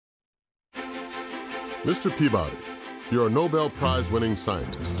Mr. Peabody, you're a Nobel Prize-winning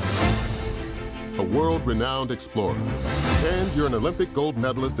scientist, a world-renowned explorer, and you're an Olympic gold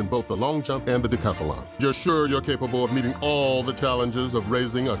medalist in both the long jump and the decathlon. You're sure you're capable of meeting all the challenges of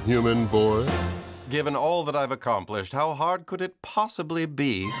raising a human boy? Given all that I've accomplished, how hard could it possibly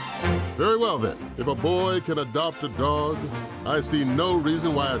be? Very well, then. If a boy can adopt a dog, I see no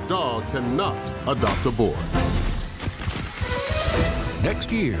reason why a dog cannot adopt a boy.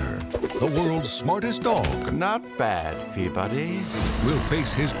 Next year, the world's smartest dog Not bad, Peabody. will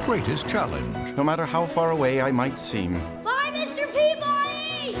face his greatest challenge, No matter how far away I might seem. Bye, Mr.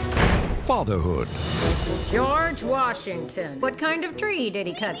 Peabody! fatherhood. George Washington. What kind of tree did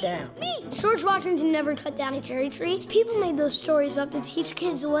he cut down? Me! George Washington never cut down a cherry tree. People made those stories up to teach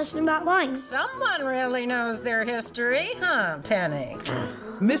kids a lesson about lying. Someone really knows their history, huh, Penny?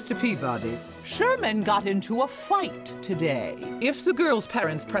 Mr. Peabody, Sherman got into a fight today. If the girl's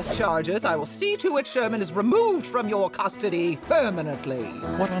parents press charges, I will see to it Sherman is removed from your custody permanently.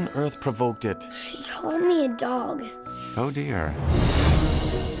 What on earth provoked it? He called me a dog. Oh, dear.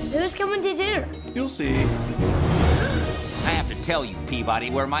 Who's coming to dinner? You'll see. I have to tell you, Peabody,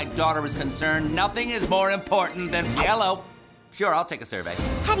 where my daughter is concerned, nothing is more important than yellow. Sure, I'll take a survey.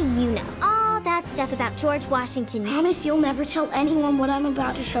 How do you know all that stuff about George Washington? Promise you'll never tell anyone what I'm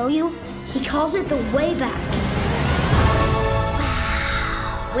about to show you? He calls it the WABAC.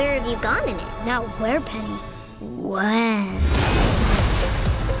 Wow. Where have you gone in it? Not where, Penny. When?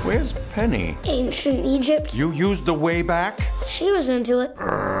 Where's Penny? Ancient Egypt. You used the way back? She was into it.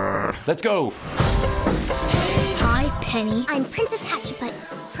 Let's go. Hi, Penny. I'm Princess Hatshepsut,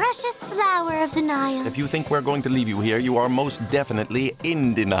 precious flower of the Nile. If you think we're going to leave you here, you are most definitely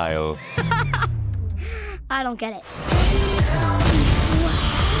in denial. I don't get it.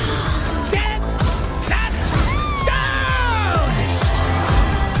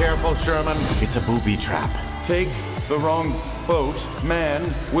 Careful, Sherman. It's a booby trap. Take the wrong boat, man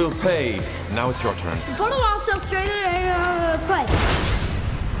will pay. Now it's your turn. Put a while still straight and play.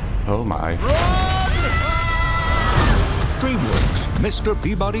 Oh, my. DreamWorks, Mr.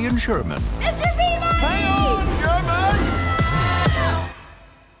 Peabody and Sherman. Mr. Peabody! Hang on, Sherman!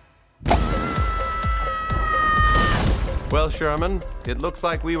 Well, Sherman, it looks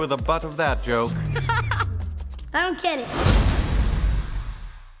like we were the butt of that joke. I don't get it.